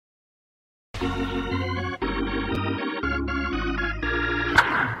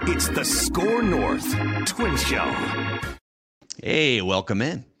It's the Score North Twin Show. Hey, welcome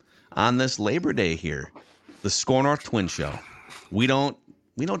in on this Labor Day here. The Score North Twin Show. We don't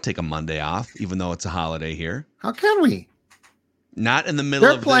take a Monday off, even though it's a holiday here. How can we? Not in the middle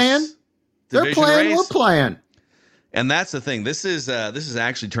They're of playing. this They're division playing. race. We're playing. And that's the thing. This is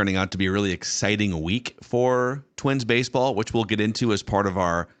actually turning out to be a really exciting week for Twins baseball, which we'll get into as part of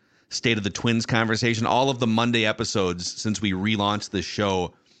our State of the Twins conversation. All of the Monday episodes since we relaunched this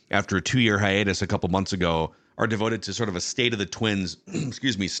show after a 2-year hiatus a couple months ago are devoted to sort of a State of the Twins,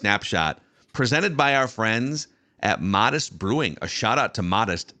 snapshot presented by our friends at Modest Brewing. A shout out to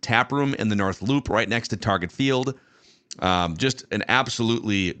Modest Tap Room in the North Loop right next to Target Field. Just an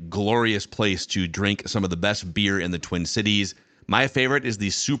absolutely glorious place to drink some of the best beer in the Twin Cities. My favorite is the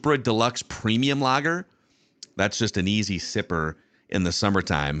Supra Deluxe Premium Lager. That's just an easy sipper in the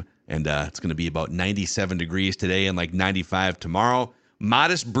summertime. And it's going to be about 97 degrees today and like 95 tomorrow.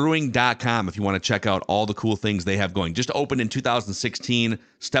 ModestBrewing.com if you want to check out all the cool things they have going. Just opened in 2016,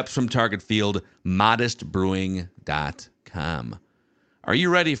 steps from Target Field, ModestBrewing.com. Are you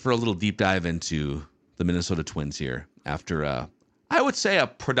ready for a little deep dive into the Minnesota Twins here after, I would say, a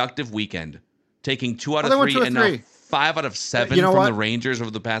productive weekend, taking 2 out of 3 and now 5 out of 7 from the Rangers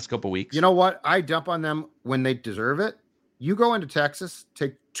over the past couple weeks? You know what? I dump on them when they deserve it. You go into Texas,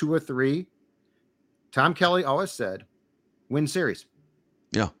 take 2 or 3. Tom Kelly always said, win series.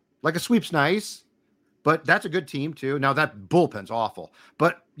 Yeah. Like a sweep's nice, but that's a good team too. Now that bullpen's awful,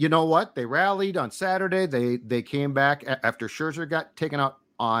 but you know what? They rallied on Saturday. They came back after Scherzer got taken out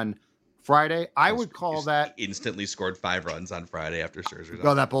on Friday. I would call that instantly scored 5 runs on Friday after Scherzer.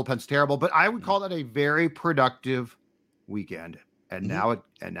 Oh, that bullpen's terrible, but I would call that a very productive weekend. And now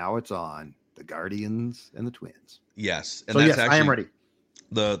it's on the Guardians and the Twins. Yes. And so that's yes, I am ready.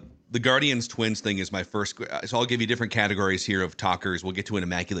 The Guardians Twins thing is my first. So I'll give you different categories here of talkers. We'll get to an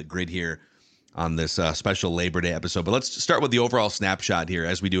immaculate grid here on this special Labor Day episode. But let's start with the overall snapshot here,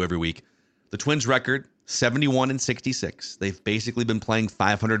 as we do every week. The Twins record, 71-66. They've basically been playing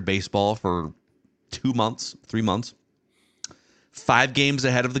 500 baseball for 3 months. 5 games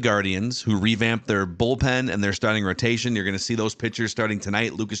ahead of the Guardians, who revamped their bullpen and their starting rotation. You're going to see those pitchers starting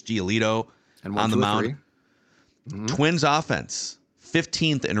tonight. Lucas Giolito on the mound. Twins offense,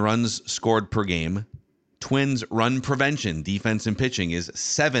 15th in runs scored per game. Twins run prevention, defense and pitching, is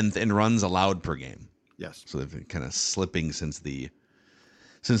 7th in runs allowed per game. Yes. So they've been kind of slipping since the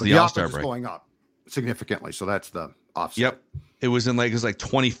All-Star break. Is going up significantly. So that's the offset. Yep. It was like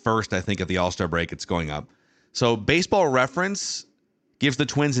 21st, I think, at the All-Star break. It's going up. So Baseball Reference gives the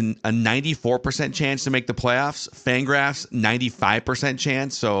Twins a 94% chance to make the playoffs. Fangraphs, 95%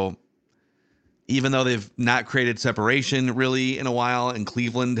 chance. So even though they've not created separation really in a while, and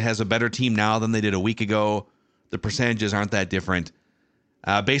Cleveland has a better team now than they did a week ago, the percentages aren't that different.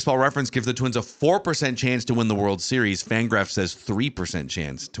 Baseball Reference gives the Twins a 4% chance to win the World Series. Fangraphs says 3%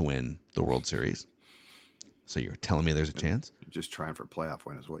 chance to win the World Series. So you're telling me there's a chance? You're just trying for a playoff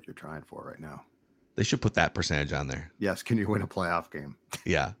win is what you're trying for right now. They should put that percentage on there. Yes. Can you win a playoff game?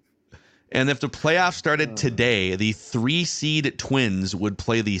 Yeah. And if the playoffs started today, the 3-seed Twins would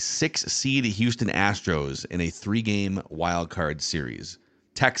play the 6-seed Houston Astros in a 3-game wild card series.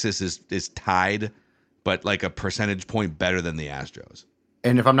 Texas is tied, but like a percentage point better than the Astros.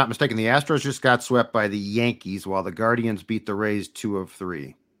 And if I'm not mistaken, the Astros just got swept by the Yankees while the Guardians beat the Rays 2 of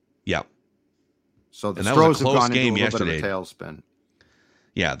 3. Yep. So the Stros have gone into a little bit of a tailspin.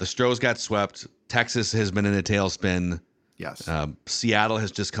 Yeah, the Stros got swept. Texas has been in a tailspin. Yes. Seattle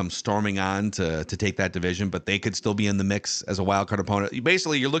has just come storming on to take that division, but they could still be in the mix as a wild card opponent.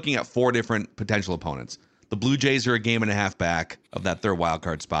 Basically, you're looking at 4 different potential opponents. The Blue Jays are a game and a half back of that third wild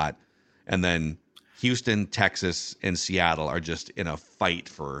card spot, and then Houston, Texas, and Seattle are just in a fight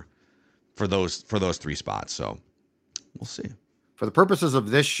for those 3 spots. So we'll see. For the purposes of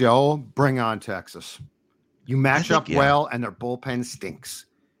this show, bring on Texas. You match up well, and their bullpen stinks.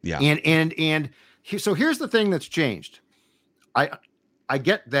 Yeah. And so here's the thing that's changed. I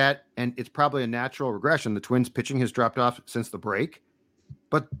get that, and it's probably a natural regression. The Twins pitching has dropped off since the break,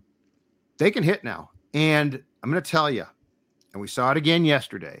 but they can hit now. And I'm going to tell you, and we saw it again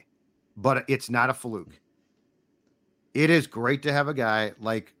yesterday, but it's not a fluke. It is great to have a guy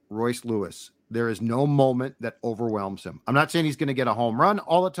like Royce Lewis. There is no moment that overwhelms him. I'm not saying he's going to get a home run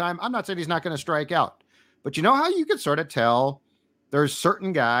all the time. I'm not saying he's not going to strike out. But you know how you can sort of tell there's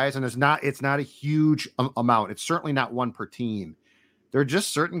certain guys, and it's not a huge amount. It's certainly not one per team. There are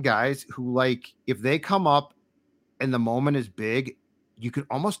just certain guys who, like, if they come up and the moment is big, you can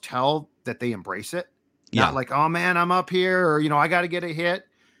almost tell that they embrace it. Yeah. Not like, oh man, I'm up here, or, I got to get a hit.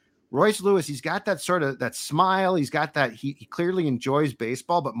 Royce Lewis, he's got that sort of that smile. He's got that he clearly enjoys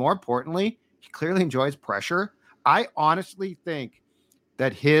baseball, but more importantly, he clearly enjoys pressure. I honestly think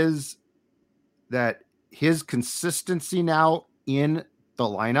that his consistency now in the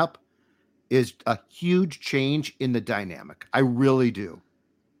lineup is a huge change in the dynamic. I really do.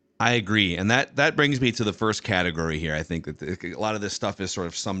 I agree. And that brings me to the first category here. I think that a lot of this stuff is sort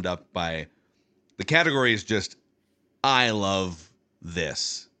of summed up by the category is just, I love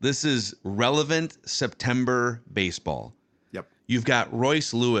this. This is relevant September baseball. Yep. You've got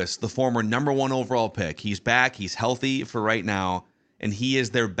Royce Lewis, the former number 1 overall pick. He's back. He's healthy for right now, and he is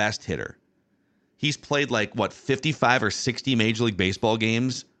their best hitter. He's played 55 or 60 Major League Baseball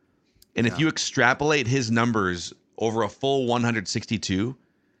games. And if you extrapolate his numbers over a full 162,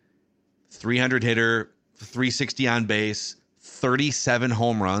 300 hitter, 360 on base, 37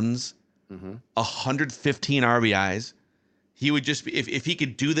 home runs, 115 RBIs. He would just be, if he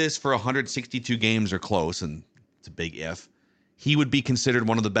could do this for 162 games or close, and it's a big if, he would be considered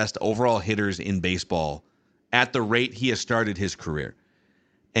one of the best overall hitters in baseball at the rate he has started his career.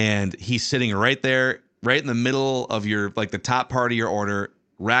 And he's sitting right there, right in the middle of your, the top part of your order,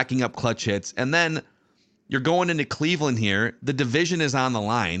 racking up clutch hits. And then you're going into Cleveland here. The division is on the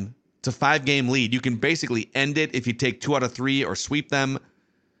line. It's a 5-game lead. You can basically end it if you take 2 out of 3 or sweep them.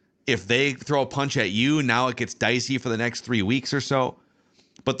 If they throw a punch at you, now it gets dicey for the next 3 weeks or so.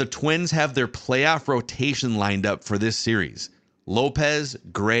 But the Twins have their playoff rotation lined up for this series. Lopez,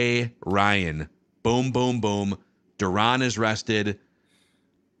 Gray, Ryan. Boom, boom, boom. Duran is rested.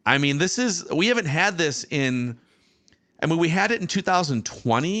 I mean, we haven't had this we had it in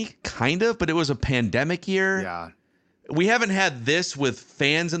 2020, kind of, but it was a pandemic year. Yeah. We haven't had this with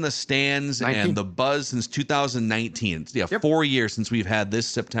fans in the stands and the buzz since 2019. Yeah, yep. 4 years since we've had this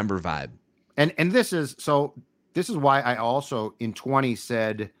September vibe. And this is why I also in 20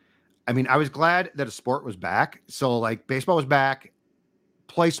 said, I was glad that a sport was back. So baseball was back,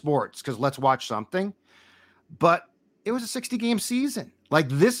 play sports because let's watch something. But it was a 60-game season.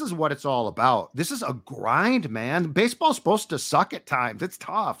 This is what it's all about. This is a grind, man. Baseball's supposed to suck at times. It's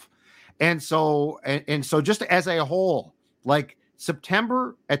tough. And so just as a whole,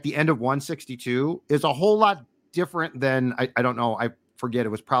 September at the end of 162 is a whole lot different than, I don't know, I forget, it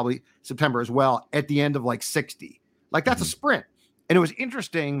was probably September as well, at the end of 60. That's a sprint. And it was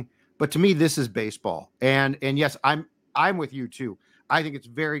interesting, but to me, this is baseball. And yes, I'm with you too. I think it's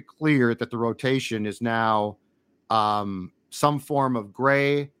very clear that the rotation is now some form of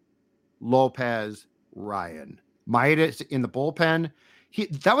Gray, Lopez, Ryan. Maeda in the bullpen.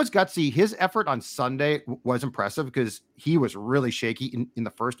 That was gutsy. His effort on Sunday was impressive because he was really shaky in the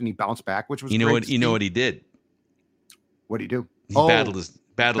first and he bounced back, which was you know what he did. What did he do? He battled his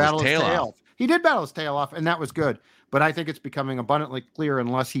tail off. He did battle his tail off, and that was good. But I think it's becoming abundantly clear,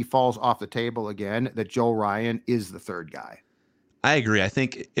 unless he falls off the table again, that Joe Ryan is the third guy. I agree. I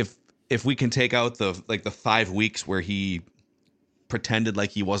think if we can take out the 5 weeks where he pretended like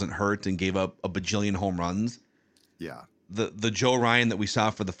he wasn't hurt and gave up a bajillion home runs. Yeah. The Joe Ryan that we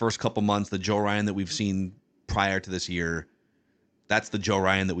saw for the first couple months, the Joe Ryan that we've seen prior to this year, that's the Joe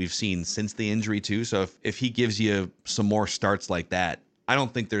Ryan that we've seen since the injury too. So if he gives you some more starts like that, I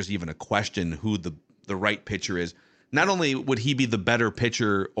don't think there's even a question who the right pitcher is. Not only would he be the better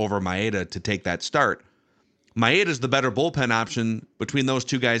pitcher over Maeda to take that start, Maeda's the better bullpen option between those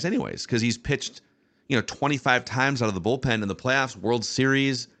two guys anyways, because he's pitched 25 times out of the bullpen in the playoffs, World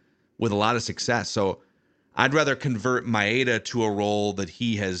Series with a lot of success. So I'd rather convert Maeda to a role that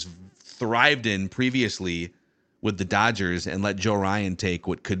he has thrived in previously with the Dodgers and let Joe Ryan take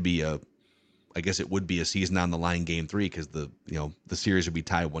what could be I guess it would be a season on the line game 3 because the series would be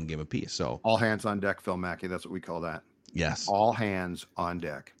tied 1 game apiece. So all hands on deck, Phil Mackey. That's what we call that. Yes. All hands on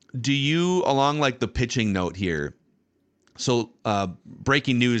deck. Do you, along the pitching note here, so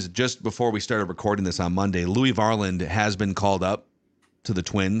breaking news just before we started recording this on Monday, Louis Varland has been called up to the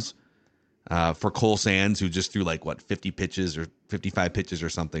Twins for Cole Sands, who just threw 50 pitches or 55 pitches or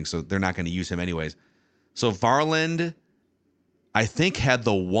something. So they're not going to use him anyways. So Varland, I think, had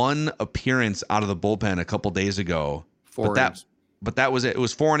the one appearance out of the bullpen a couple days ago. But that was it. It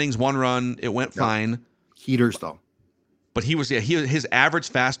was 4 innings, 1 run. It went fine. Heaters though. But his average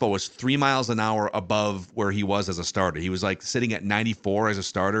fastball was 3 miles an hour above where he was as a starter. He was sitting at 94 as a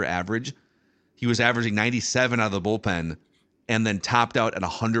starter average. He was averaging 97 out of the bullpen and then topped out at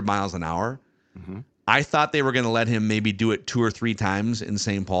 100 miles an hour. Mm-hmm. I thought they were going to let him maybe do it 2 or 3 times in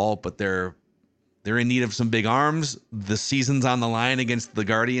St. Paul, but they're in need of some big arms. The season's on the line against the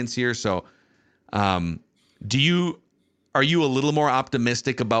Guardians here. So are you a little more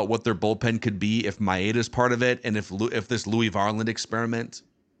optimistic about what their bullpen could be if Maeda's part of it and if this Louis Varland experiment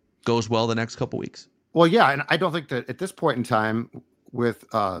goes well the next couple weeks. Well, yeah, and I don't think that at this point in time, with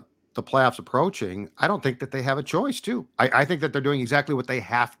the playoffs approaching, I don't think that they have a choice too. I think that they're doing exactly what they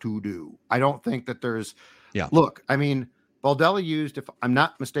have to do. I don't think that there's look, I mean, Baldelli used, if I'm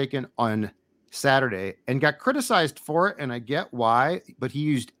not mistaken, on Saturday and got criticized for it, and I get why, but he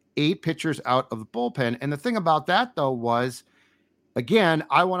used 8 pitchers out of the bullpen. And the thing about that, though, was, again,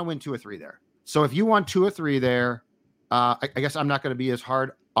 I want to win 2 or 3 there. So if you want 2 or 3 there, I guess I'm not going to be as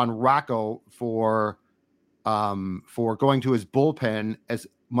hard on Rocco for going to his bullpen as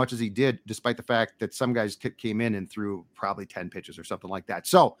much as he did, despite the fact that some guys came in and threw probably 10 pitches or something like that.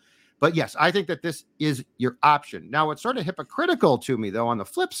 So, but yes, I think that this is your option. Now, what's sort of hypocritical to me, though, on the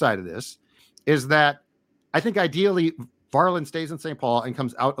flip side of this, is that I think ideally Varland stays in St. Paul and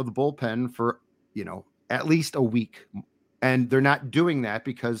comes out of the bullpen for, at least a week. And they're not doing that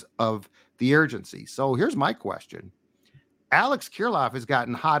because of the urgency. So here's my question. Alex Kirilloff has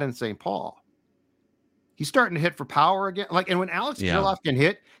gotten hot in St. Paul. He's starting to hit for power again. And when Alex Kirilloff can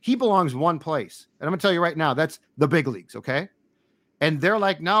hit, he belongs one place. And I'm going to tell you right now, that's the big leagues, okay? And they're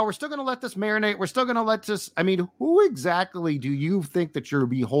like, no, we're still going to let this marinate. We're still going to let this. I mean, who exactly do you think that you're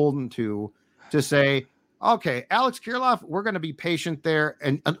beholden to say, okay, Alex Kirilloff, we're going to be patient there.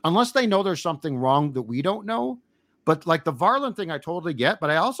 And unless they know there's something wrong that we don't know. But like the Varland thing, I totally get.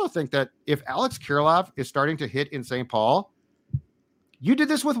 But I also think that if Alex Kirilloff is starting to hit in St. Paul, you did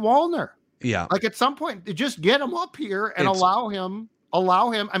this with Wallner. Yeah. Like at some point, just get him up here and allow him.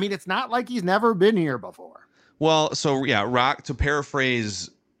 I mean, it's not like he's never been here before. Well, so yeah, to paraphrase,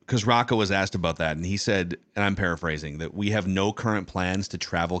 because Rocco was asked about that, and he said, and I'm paraphrasing, that we have no current plans to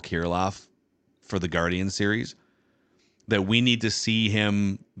travel Kirilloff for the Guardian series, that we need to see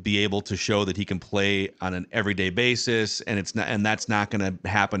him be able to show that he can play on an everyday basis, and that's not going to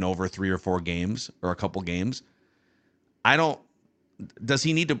happen over 3 or 4 games or a couple games. Does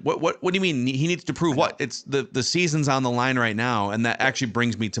he need to? What do you mean he needs to prove what? It's the season's on the line right now, and that actually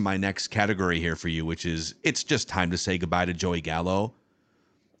brings me to my next category here for you, which is it's just time to say goodbye to Joey Gallo.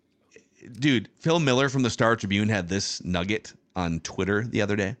 Dude, Phil Miller from the Star Tribune had this nugget on Twitter the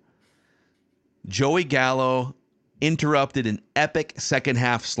other day. Joey Gallo interrupted an epic second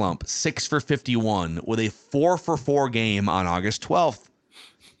half slump, 6 for 51, with a 4 for 4 game on August 12th.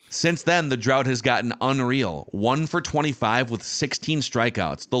 Since then, the drought has gotten unreal. 1 for 25 with 16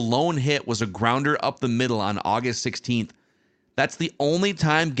 strikeouts. The lone hit was a grounder up the middle on August 16th. That's the only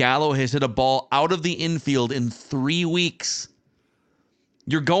time Gallo has hit a ball out of the infield in 3 weeks.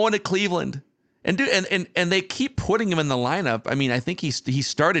 You're going to Cleveland. And they keep putting him in the lineup. I mean, I think he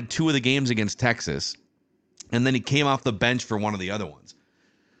started 2 of the games against Texas, and then he came off the bench for one of the other ones.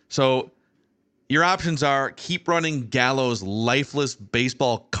 So your options are keep running Gallo's lifeless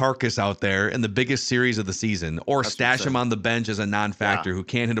baseball carcass out there in the biggest series of the season, or stash him on the bench as a non-factor who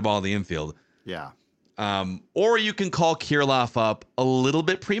can't hit a ball in the infield. Yeah. Or you can call Kirilloff up a little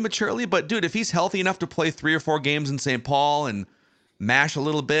bit prematurely, but dude, if he's healthy enough to play 3 or 4 games in St. Paul and mash a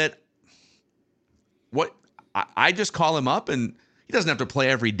little bit, I just call him up, and he doesn't have to play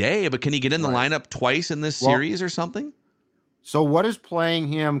every day, but can he get in the lineup twice in this series or something? So what is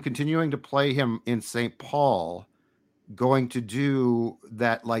continuing to play him in St. Paul going to do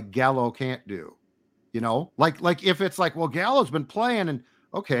that like Gallo can't do? Like if it's like, well, Gallo's been playing, and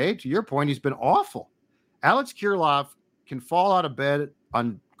okay, to your point, he's been awful. Alex Kirilloff can fall out of bed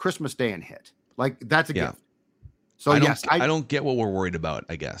on Christmas Day and hit. Like that's a gift. So I don't get what we're worried about,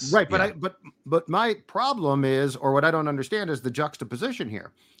 I guess. Right, but my problem is, or what I don't understand is the juxtaposition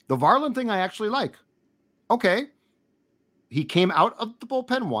here. The Varland thing I actually like. Okay. He came out of the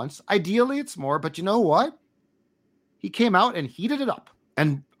bullpen once. Ideally, it's more, but you know what? He came out and heated it up,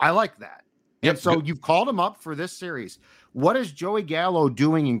 and I like that. Yep, and so you've called him up for this series. What is Joey Gallo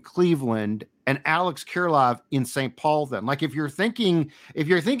doing in Cleveland and Alex Kirilloff in St. Paul then? Like if you're thinking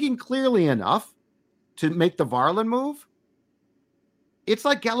clearly enough to make the Varland move, it's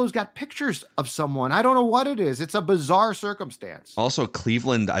like Gallo's got pictures of someone. I don't know what it is. It's a bizarre circumstance. Also,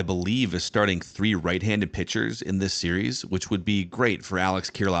 Cleveland, I believe, is starting 3 right-handed pitchers in this series, which would be great for Alex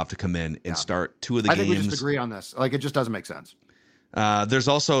Kirilloff to come in and start 2 of the games. I think we just agree on this. Like, it just doesn't make sense. There's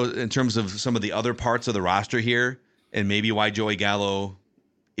also, in terms of some of the other parts of the roster here, and maybe why Joey Gallo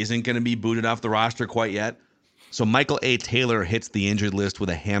isn't going to be booted off the roster quite yet. So Michael A. Taylor hits the injured list with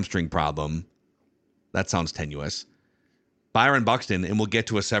a hamstring problem. That sounds tenuous. Byron Buxton, and we'll get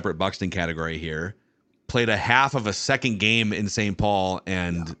to a separate Buxton category here, played a half of a second game in St. Paul,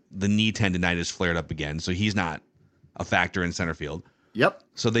 and the knee tendonitis flared up again, so he's not a factor in center field. Yep.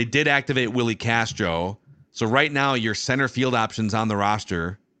 So they did activate Willie Castro. So right now, your center field options on the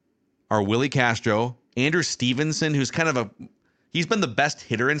roster are Willie Castro, Andrew Stevenson, who's kind of He's been the best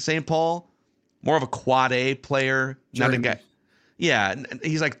hitter in St. Paul, more of a quad A player, not a guy. Yeah,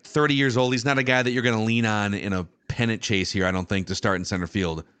 he's like 30 years old. He's not a guy that you're going to lean on in a pennant chase here, I don't think, to start in center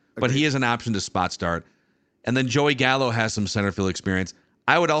field. But he is an option to spot start. And then Joey Gallo has some center field experience.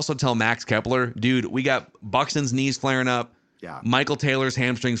 I would also tell Max Kepler, dude, we got Buxton's knees flaring up. Yeah. Michael Taylor's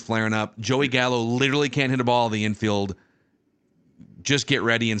hamstrings flaring up. Joey Gallo literally can't hit a ball in the infield. Just get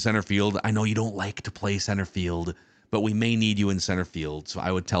ready in center field. I know you don't like to play center field, but we may need you in center field. So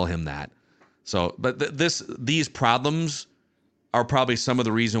I would tell him that. So, but these problems are probably some of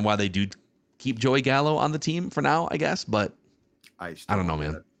the reason why they do keep Joey Gallo on the team for now, I guess. But I don't know,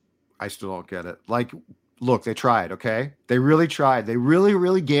 man. I still don't get it. Like, look, they tried, okay? They really tried. They really,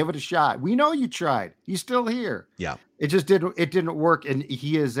 really gave it a shot. We know you tried. He's still here. Yeah. It just didn't work. And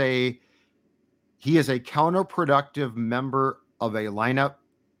he is a counterproductive member of a lineup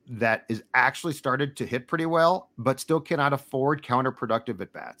that is actually started to hit pretty well, but still cannot afford counterproductive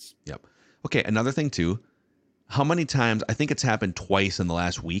at bats. Yep. Okay. Another thing too, how many times, I think it's happened twice in the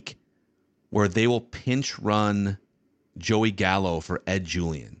last week, where they will pinch run Joey Gallo for Ed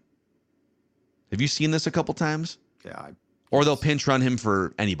Julian. Have you seen this a couple times? Yeah. Or they'll pinch run him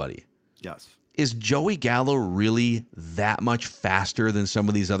for anybody. Yes. Is Joey Gallo really that much faster than some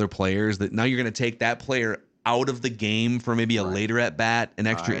of these other players that now you're going to take that player out of the game for maybe a later at bat, an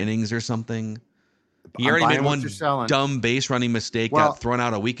extra innings or something? He already made one dumb base running mistake, got thrown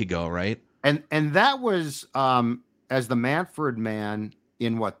out a week ago, right? And that was as the Manfred man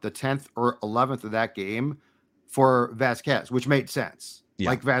in the 10th or 11th of that game for Vasquez, which made sense. Yeah.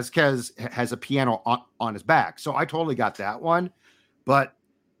 Like Vasquez has a piano on his back. So I totally got that one. But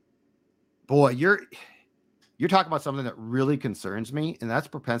boy, you're talking about something that really concerns me, and that's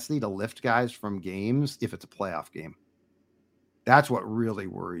propensity to lift guys from games if it's a playoff game. That's what really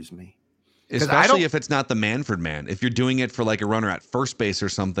worries me. Especially if it's not the Manfred man. If you're doing it for like a runner at first base or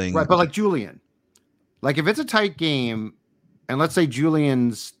something. Right, but like Julian. Like if it's a tight game, and let's say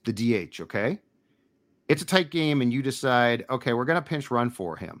Julian's the DH, okay? It's a tight game and you decide, okay, we're going to pinch run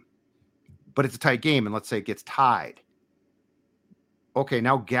for him. But it's a tight game, and let's say it gets tied. Okay,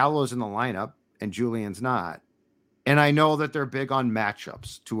 now Gallo's in the lineup and Julian's not. And I know that they're big on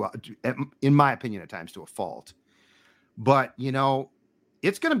matchups, in my opinion, at times to a fault. But,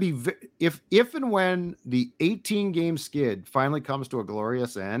 it's going to be if and when the 18-game skid finally comes to a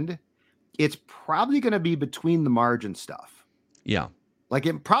glorious end, it's probably going to be between the margin stuff. Yeah. Like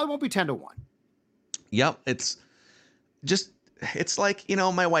it probably won't be 10-1. Yep. It's like,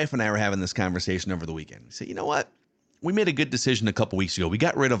 my wife and I were having this conversation over the weekend. We said, you know what? We made a good decision a couple weeks ago. We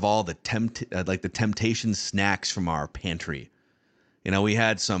got rid of all the temptation snacks from our pantry. We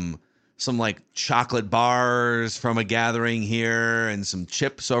had some like chocolate bars from a gathering here and some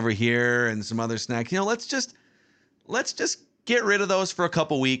chips over here and some other snacks. Let's just get rid of those for a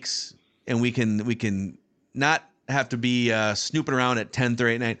couple weeks, and we can not have to be snooping around at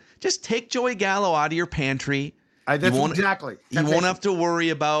 10:30 at night. Just take Joey Gallo out of your pantry. Exactly. You won't have to worry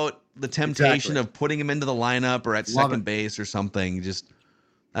about the temptation of putting him into the lineup or at second base or something.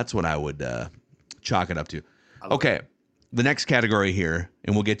 That's what I would chalk it up to. Okay. The next category here,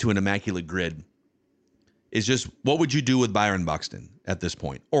 and we'll get to an immaculate grid, is just what would you do with Byron Buxton at this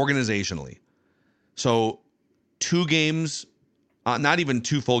point, organizationally? So 2 games, not even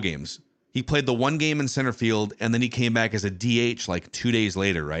 2 full games. He played the 1 game in center field, and then he came back as a DH like 2 days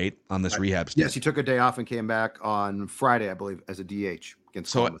later, right, on this rehab stint. Yes, he took a day off and came back on Friday, I believe, as a DH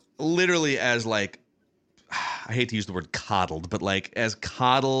against Columbus. Literally as like, I hate to use the word coddled, but like as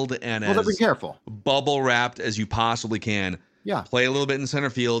coddled and as be careful, bubble wrapped as you possibly can. Yeah. Play a little bit in center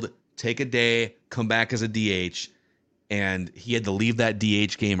field, take a day, come back as a DH. And he had to leave that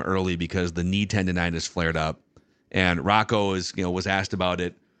DH game early because the knee tendonitis flared up. And Rocco was asked about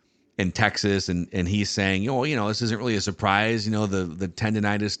it in Texas, and he's saying, this isn't really a surprise. The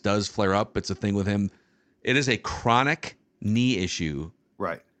tendonitis does flare up. It's a thing with him. It is a chronic knee issue.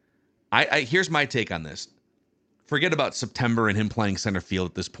 Right. I here's my take on this. Forget about September and him playing center field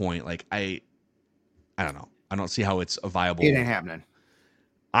at this point. Like I don't know. I don't see how it's a viable. It ain't happening.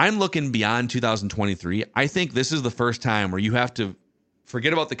 I'm looking beyond 2023. I think this is the first time where you have to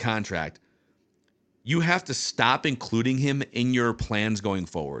forget about the contract. You have to stop including him in your plans going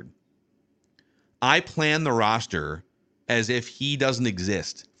forward. I plan the roster as if he doesn't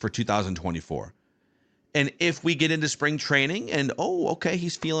exist for 2024. And if we get into spring training and, okay,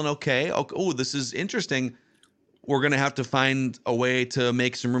 he's feeling okay. Oh, this is interesting. We're going to have to find a way to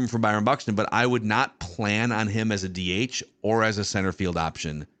make some room for Byron Buxton, but I would not plan on him as a DH or as a center field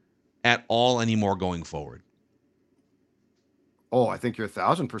option at all anymore going forward. Oh, I think you're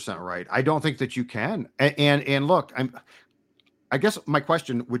 1,000% right. I don't think that you can. And look, I guess my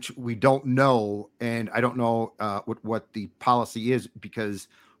question, which we don't know, and I don't know what the policy is, because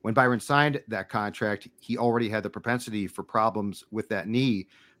when Byron signed that contract, he already had the propensity for problems with that knee.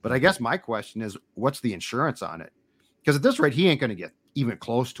 But I guess my question is, what's the insurance on it? Because at this rate, he ain't going to get even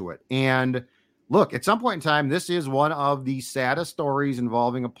close to it. And look, at some point in time, this is one of the saddest stories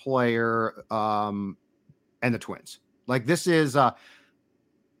involving a player and the Twins. Like, this is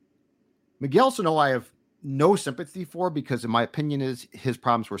Miguel Sano, I have no sympathy for, because in my opinion is his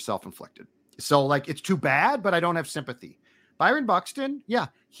problems were self-inflicted. So like, it's too bad, but I don't have sympathy. Byron Buxton, yeah,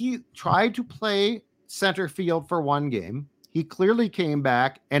 he tried to play center field for one game. He clearly came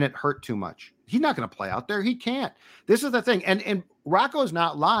back and it hurt too much. He's not going to play out there. He can't. This is the thing. And Rocco's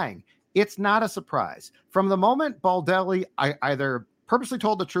not lying. It's not a surprise. From the moment Baldelli either purposely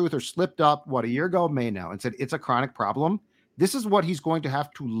told the truth or slipped up, a year ago, May now, and said it's a chronic problem, this is what he's going to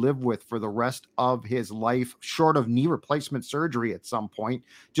have to live with for the rest of his life, short of knee replacement surgery at some point,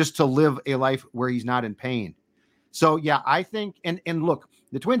 just to live a life where he's not in pain. So, yeah, I think, and look,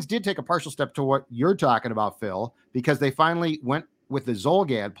 the Twins did take a partial step to what you're talking about, Phil, because they finally went with the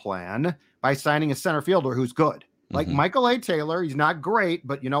Zolgad plan by signing a center fielder who's good. Like Michael A. Taylor, he's not great,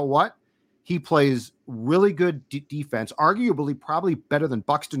 but you know what? He plays really good defense, arguably probably better than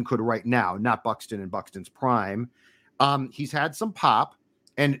Buxton could right now, not Buxton in Buxton's prime. He's had some pop,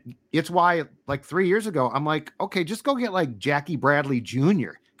 and it's why, like 3 years ago, I'm like, okay, just go get like Jackie Bradley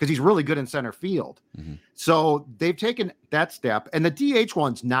Jr., because he's really good in center field. So they've taken that step, and the DH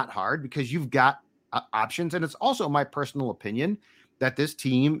one's not hard because you've got options. And it's also my personal opinion that this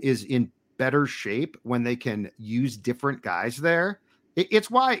team is in better shape when they can use different guys there. It's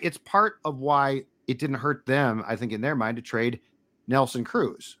part of why it didn't hurt them, I think, in their mind, to trade Nelson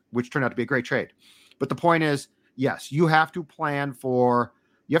Cruz, which turned out to be a great trade. But the point is, yes, you have to plan for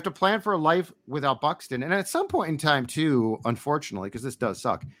a life without Buxton. And at some point in time, too, unfortunately, because this does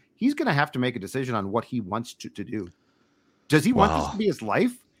suck, he's going to have to make a decision on what he wants to do. Does he want this to be his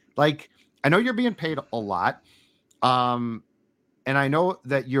life? Like, I know you're being paid a lot. And I know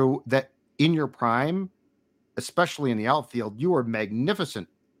that in your prime, especially in the outfield, you were magnificent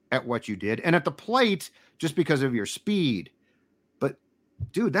at what you did. And at the plate, just because of your speed. But,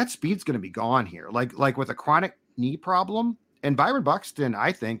 dude, that speed's going to be gone here. Like with a chronic knee problem. And Byron Buxton,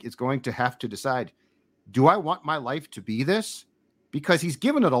 I think, is going to have to decide, do I want my life to be this? Because he's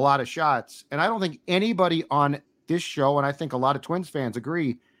given it a lot of shots. And I don't think anybody on this show, and I think a lot of Twins fans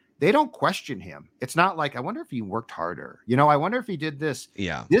agree, they don't question him. It's not like, I wonder if he worked harder. I wonder if he did this.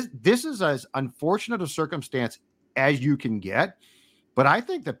 Yeah. This is as unfortunate a circumstance as you can get. But I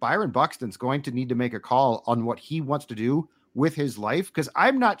think that Byron Buxton's going to need to make a call on what he wants to do with his life, because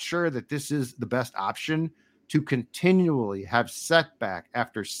I'm not sure that this is the best option to continually have setback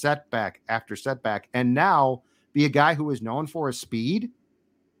after setback after setback, and now be a guy who is known for his speed,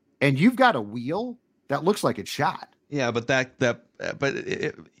 and you've got a wheel that looks like it's shot. Yeah, but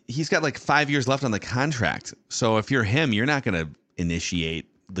he's got like 5 years left on the contract. So if you're him, you're not going to initiate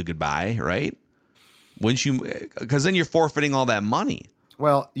the goodbye, right? Wouldn't you? Because then you're forfeiting all that money.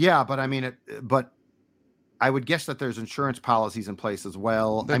 Well, yeah, but I mean, but I would guess that there's insurance policies in place as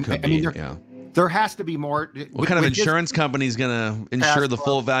well. There has to be more. What kind of insurance company is going to insure the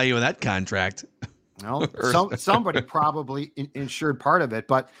full value of that contract? Well, somebody probably insured part of it,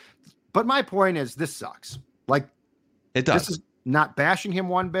 but my point is, this sucks. Like, it does. This is not bashing him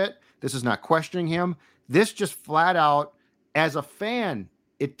one bit. This is not questioning him. This just flat out, as a fan,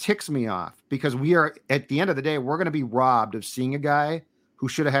 it ticks me off, because we are, at the end of the day, we're going to be robbed of seeing a guy who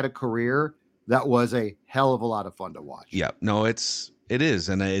should have had a career that was a hell of a lot of fun to watch. Yeah, no, it is.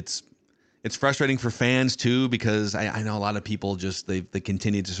 And it's frustrating for fans too, because I know a lot of people just, they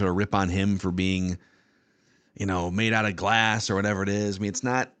continue to sort of rip on him for being, made out of glass or whatever it is. I mean, it's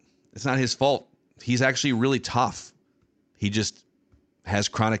not his fault. He's actually really tough. He just has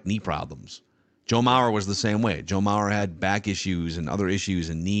chronic knee problems. Joe Mauer was the same way. Joe Mauer had back issues and other issues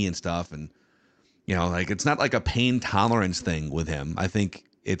and knee and stuff. And, it's not like a pain tolerance thing with him. I think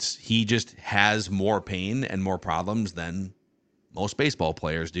he just has more pain and more problems than most baseball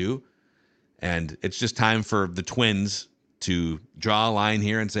players do. And it's just time for the Twins to draw a line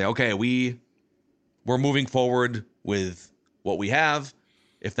here and say, okay, we're moving forward with what we have.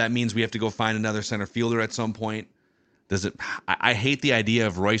 If that means we have to go find another center fielder at some point, I hate the idea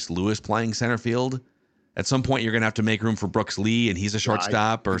of Royce Lewis playing center field. At some point, you're going to have to make room for Brooks Lee, and he's a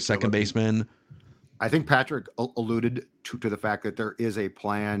shortstop or second baseman. I think Patrick alluded to the fact that there is a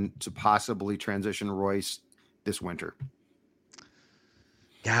plan to possibly transition Royce this winter.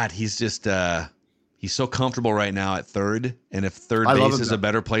 God, he's just he's so comfortable right now at third, and if third base is a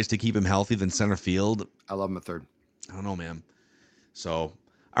better place to keep him healthy than center field, I love him at third. I don't know, man. So,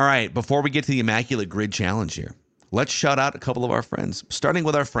 all right, before we get to the Immaculate Grid Challenge here, let's shout out a couple of our friends, starting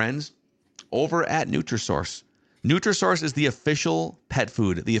with our friends over at Nutrisource. Nutrisource is the official pet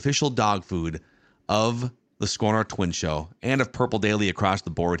food, the official dog food of the Score North Twin Show and of Purple Daily across the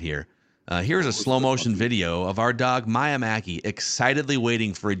board here. Here's a slow motion video of our dog Maya Mackey excitedly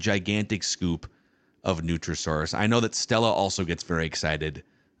waiting for a gigantic scoop of Nutrisource. I know that Stella also gets very excited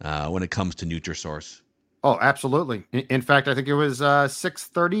when it comes to Nutrisource. Oh, absolutely. In fact, I think it was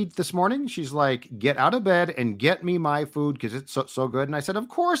 6:30 this morning. She's like, get out of bed and get me my food because it's so good. And I said, of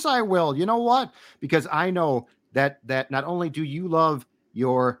course I will. You know what? Because I know that not only do you love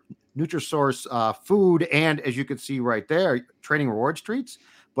your Nutrisource food, and as you can see right there, Training Rewards treats,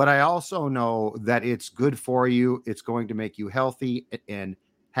 but I also know that it's good for you. It's going to make you healthy and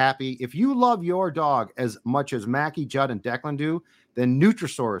happy. If you love your dog as much as Mackie, Judd, and Declan do, then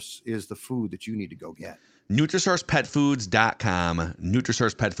Nutrisource is the food that you need to go get. NutrisourcePetFoods.com,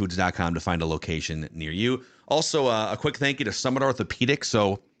 NutrisourcePetFoods.com to find a location near you. Also, a quick thank you to Summit Orthopedics.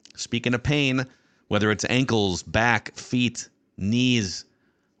 So, speaking of pain, whether it's ankles, back, feet, knees,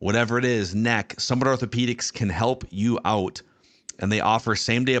 whatever it is, neck, Summit Orthopedics can help you out. And they offer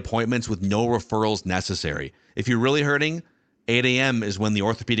same-day appointments with no referrals necessary. If you're really hurting, 8 a.m. is when the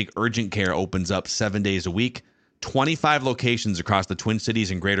orthopedic urgent care opens up 7 days a week. 25 locations across the Twin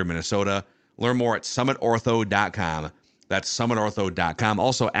Cities and greater Minnesota. Learn more at summitortho.com. That's summitortho.com.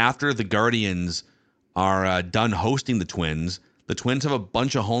 Also, after the Guardians are done hosting the Twins have a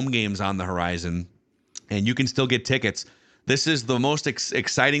bunch of home games on the horizon, and you can still get tickets. This is the most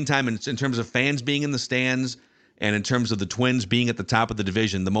exciting time in terms of fans being in the stands and in terms of the Twins being at the top of the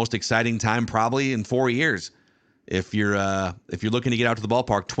division. The most exciting time probably in 4 years. If you're looking to get out to the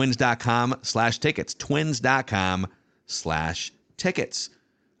ballpark, twins.com/tickets, twins.com/tickets.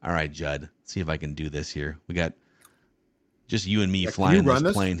 All right, Judd, let's see if I can do this here. We got just you and me flying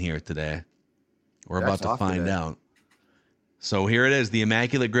this plane here today. We're about to find out. So here it is, the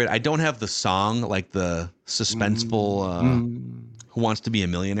Immaculate Grid. I don't have the song, like the suspenseful Who Wants to Be a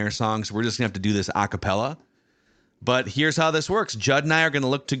Millionaire song, so we're just going to have to do this a cappella. But here's how this works. Judd and I are going to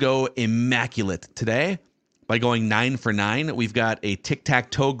look to go immaculate today by going 9 for 9. We've got a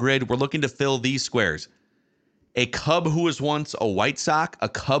tic-tac-toe grid. We're looking to fill these squares. A Cub who was once a White Sox, a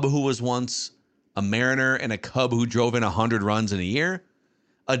Cub who was once a Mariner, and a Cub who drove in 100 runs in a year.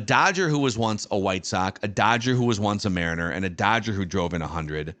 A Dodger who was once a White Sox, a Dodger who was once a Mariner, and a Dodger who drove in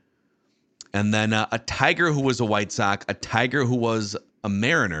 100. And then a Tiger who was a White Sox, a Tiger who was a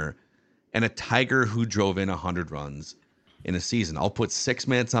Mariner, and a Tiger who drove in 100 runs in a season. I'll put 6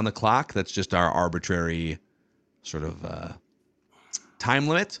 minutes on the clock. That's just our arbitrary sort of time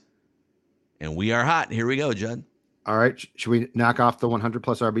limit. And we are hot. Here we go, Judd. All right. Should we knock off the 100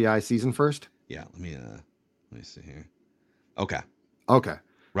 plus RBI season first? Yeah. Let me see here. Okay.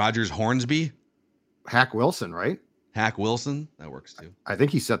 Rogers Hornsby. Hack Wilson, right? Hack Wilson. That works too. I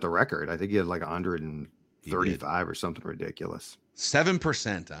think he set the record. I think he had like 135 or something ridiculous.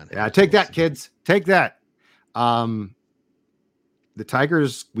 7% on it. Yeah, take that, kids. Take that. The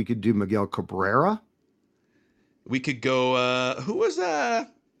Tigers, we could do Miguel Cabrera. We could go, who was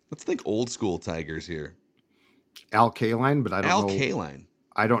let's think old school Tigers here. Al Kaline, but I don't know. Al Kaline.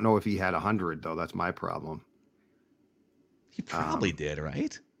 I don't know if he had 100 though. That's my problem. He probably did,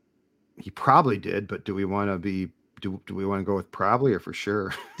 right? He probably did, but do we want to go with probably or for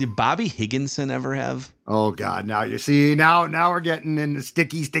sure? Did Bobby Higginson ever have? Oh God. Now you see, now we're getting into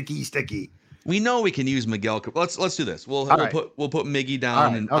sticky. We know we can use Miguel. Let's do this. We'll put Miggy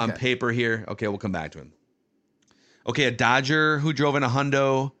down on paper here. Okay. We'll come back to him. Okay. A Dodger who drove in a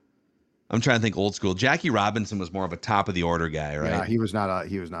hundo. I'm trying to think old school. Jackie Robinson was more of a top of the order guy, right? Yeah,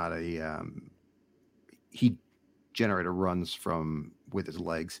 he generated runs with his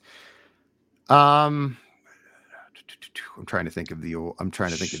legs. I'm trying to think of the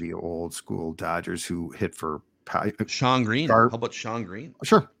old school Dodgers who hit for Sean Green. How about Sean Green?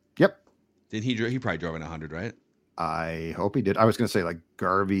 Sure. Yep. Did he probably drove in 100, right? I hope he did. I was going to say like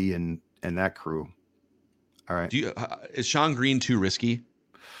Garvey and that crew. All right. Is Sean Green too risky?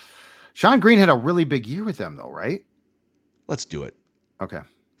 Sean Green had a really big year with them though, right? Let's do it. Okay.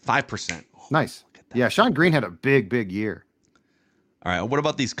 5%. Oh, nice. Yeah, Sean Green had a big year. All right. What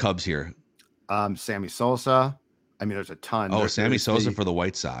about these Cubs here? Sammy Sosa. I mean, there's a ton. Oh, Sammy Sosa for the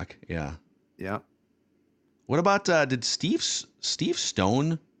White Sox. Yeah. Yeah. What about did Steve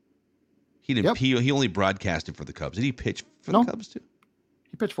Stone? He didn't. Yep. He only broadcasted for the Cubs. Did he pitch for the Cubs too?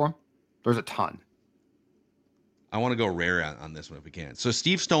 He pitched for him. There's a ton. I want to go rare on this one if we can. So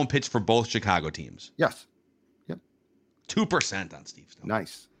Steve Stone pitched for both Chicago teams. Yes. Yep. 2% on Steve Stone.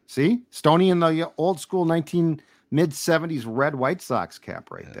 Nice. See? Stoney in the old school 19 mid-70s red White Sox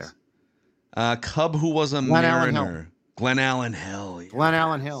cap right there. Cub who was a Glenn Allen Mariner. Glenn Allen Hill. Yes. Glenn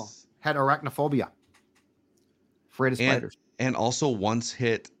Allen Hill had arachnophobia. Afraid of spiders. And also once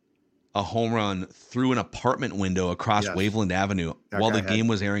hit a home run through an apartment window across Waveland Avenue while the game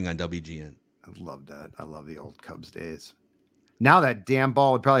was airing on WGN. I love that. I love the old Cubs days. Now that damn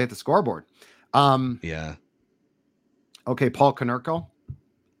ball would probably hit the scoreboard. Yeah. Okay, Paul Konerko,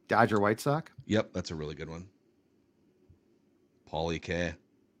 Dodger White Sox. Yep, that's a really good one. Paulie K.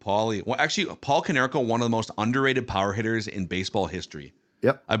 Well, actually, Paul Konerko, one of the most underrated power hitters in baseball history.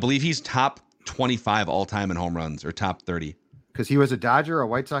 Yep. I believe he's top 25 all time in home runs, or top 30. Because he was a Dodger, a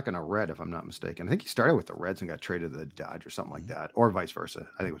White Sox, and a Red, if I'm not mistaken. I think he started with the Reds and got traded to the Dodgers, something like that, or vice versa.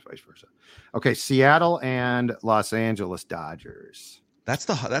 I think it was vice versa. Okay, Seattle and Los Angeles Dodgers. That's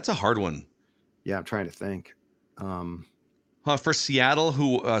a hard one. Yeah, I'm trying to think. For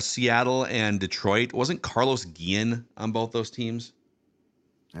Seattle, Seattle and Detroit, wasn't Carlos Guillen on both those teams?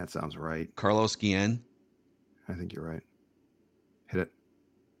 That sounds right. Carlos Guillen. I think you're right. Hit it.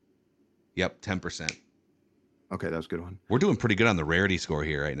 Yep, 10%. Okay, that was a good one. We're doing pretty good on the rarity score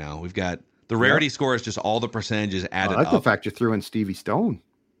here right now. We've got the rarity score is just all the percentages added up. up. The fact you threw in Stevie Stone.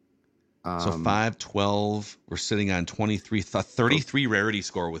 So 5, 12. We're sitting on 23, 33 rarity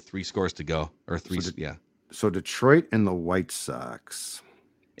score with 3 scores to go, or 3. So Detroit and the White Sox.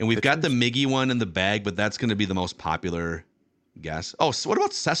 And we've got the Miggy one in the bag, but that's going to be the most popular guess. Oh, so what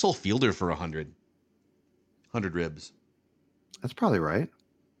about Cecil Fielder for 100? 100 ribs. That's probably right.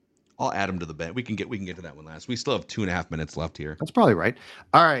 I'll add him to the bet. We can get to that one last. We still have 2.5 minutes left here. That's probably right.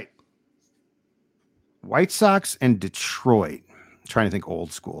 All right. White Sox and Detroit. I'm trying to think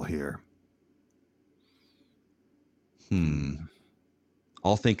old school here.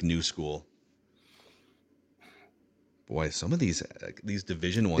 I'll think new school. Boy, some of these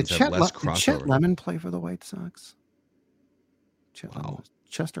division ones have less crossover. Did Chet Lemon play for the White Sox?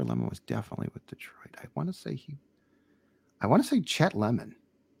 Chester Lemon was definitely with Detroit. I want to say Chet Lemon.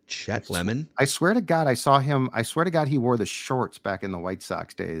 Chet Lemon? I swear to God, I saw him. I swear to God, he wore the shorts back in the White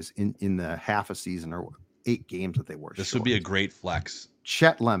Sox days in the half a season or 8 games that they wore. This would be a great flex.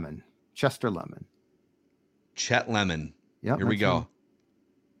 Chet Lemon. Chester Lemon. Chet Lemon. Yep, here we go.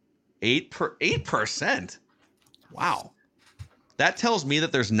 8%. Wow. That tells me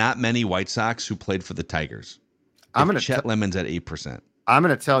that there's not many White Sox who played for the Tigers. Chet Lemon's at 8%. I'm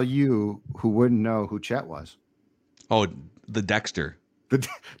going to tell you who wouldn't know who Chet was. Oh, the Dexter.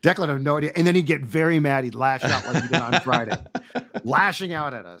 Declan had no idea. And then he'd get very mad. He'd lash out like he did on Friday. Lashing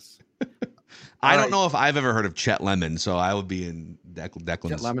out at us. I don't know if I've ever heard of Chet Lemon, so I would be in Declan's.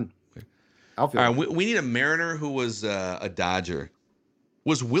 Chet Lemon. All right, we need a Mariner who was a Dodger.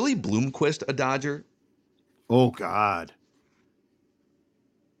 Was Willie Bloomquist a Dodger? Oh, God.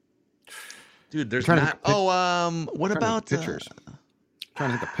 Dude, there's not. What about pitchers?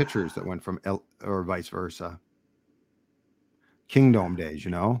 Trying to think of pitchers that went from or vice versa. Kingdom days,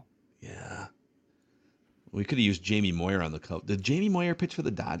 you know? Yeah. We could have used Jamie Moyer on the Cubs. Did Jamie Moyer pitch for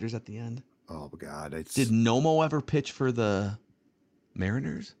the Dodgers at the end? Oh, God. Did Nomo ever pitch for the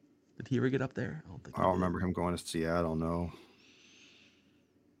Mariners? Did he ever get up there? I don't remember him going to Seattle, no.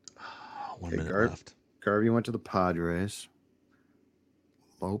 1 minute left. Garvey went to the Padres.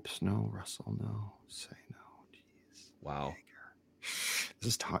 Lopes, no. Russell, no. Say no. Jeez. Wow.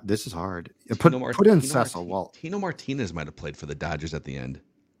 This is hard. Put in Cecil. Tino Martinez might have played for the Dodgers at the end.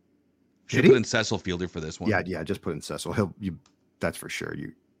 Should put in Cecil Fielder for this one. Yeah. Just put in Cecil. That's for sure.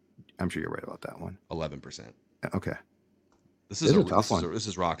 I'm sure you're right about that one. 11%. Okay. This is a tough one. This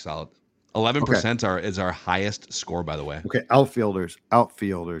is rock solid. 11% is our highest score, by the way. Okay. Outfielders.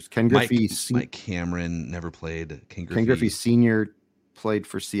 Ken Griffey. Mike Cameron never played. Ken Griffey Sr. played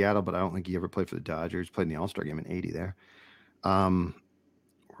for Seattle, but I don't think he ever played for the Dodgers. Played in the All-Star game in 80 there.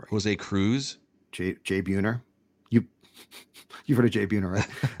 Jose Cruz. Jay Buhner. You've heard of Jay Buhner,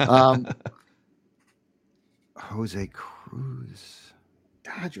 right? Jose Cruz.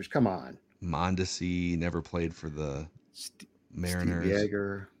 Dodgers, come on. Mondesi never played for the Mariners. Steve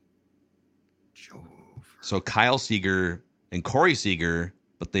Yeager. So Kyle Seager and Corey Seager,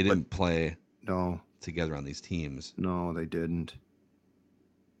 but they didn't play together on these teams. No, they didn't.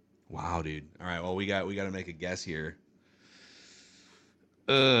 Wow, dude. All right, well, we got to make a guess here.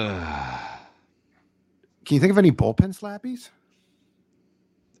 Can you think of any bullpen slappies?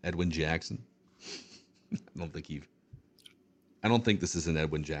 Edwin Jackson. I don't think this is an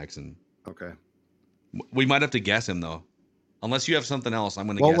Edwin Jackson. Okay. We might have to guess him though. Unless you have something else, I'm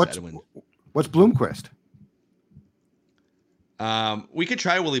going to guess Edwin. What's Bloomquist? We could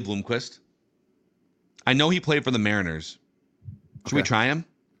try Willie Bloomquist. I know he played for the Mariners. Should we try him?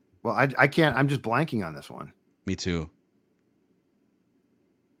 Well, I can't. I'm just blanking on this one. Me too.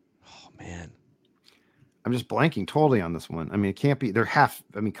 Oh, man. I'm just blanking totally on this one. I mean, it can't be.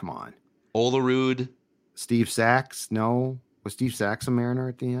 Come on. Olerud. Steve Sachs? No. Was Steve Sachs a Mariner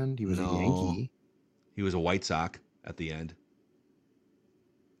at the end? He was a No. Yankee. He was a White Sox at the end.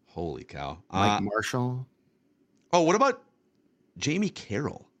 Holy cow. Mike Marshall. Oh, what about Jamie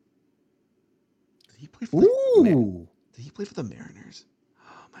Carroll? Did he play for the Mariners?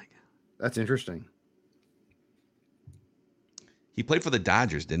 Oh, my God. That's interesting. He played for the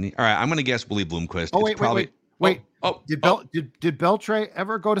Dodgers, didn't he? All right, I'm going to guess Willie Bloomquist. Oh, wait. Did Beltre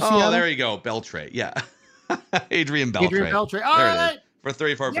ever go to Seattle? Oh, there you go. Beltre. Yeah. Adrian Beltre. All there right. it is. For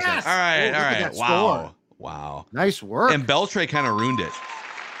 34%. Yes. All right. Ooh, all right. Wow. Wow. Nice work. And Beltre kind of ruined it.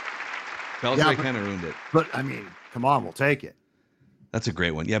 But, I mean, come on. We'll take it. That's a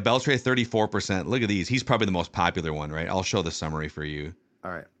great one. Yeah, Beltre, 34%. Look at these. He's probably the most popular one, right? I'll show the summary for you.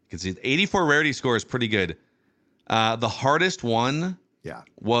 All right. Because 84 rarity score is pretty good. The hardest one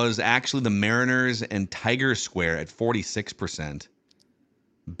was actually the Mariners and Tigers square at 46%.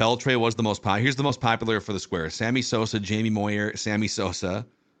 Beltre was the most popular. Here's the most popular for the square. Sammy Sosa, Jamie Moyer, Sammy Sosa,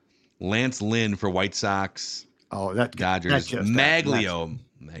 Lance Lynn for White Sox. Oh, Dodgers. Maglio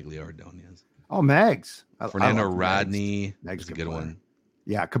Ordonez. Oh, Mags. Fernando Rodney. That's a good one.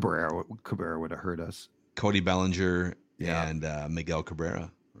 Yeah, Cabrera would have hurt us. Cody Bellinger and Miguel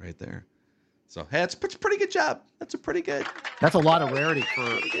Cabrera right there. So, hey, it's a pretty good job. That's a lot of rarity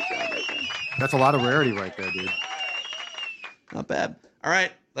That's a lot of rarity right there, dude. Not bad. All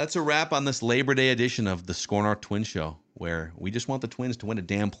right, that's a wrap on this Labor Day edition of the Score North Twins Show, where we just want the Twins to win a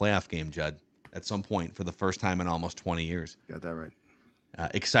damn playoff game, Judd, at some point for the first time in almost 20 years. Got that right.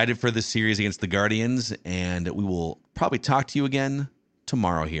 Excited for this series against the Guardians, and we will probably talk to you again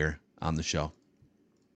tomorrow here on the show.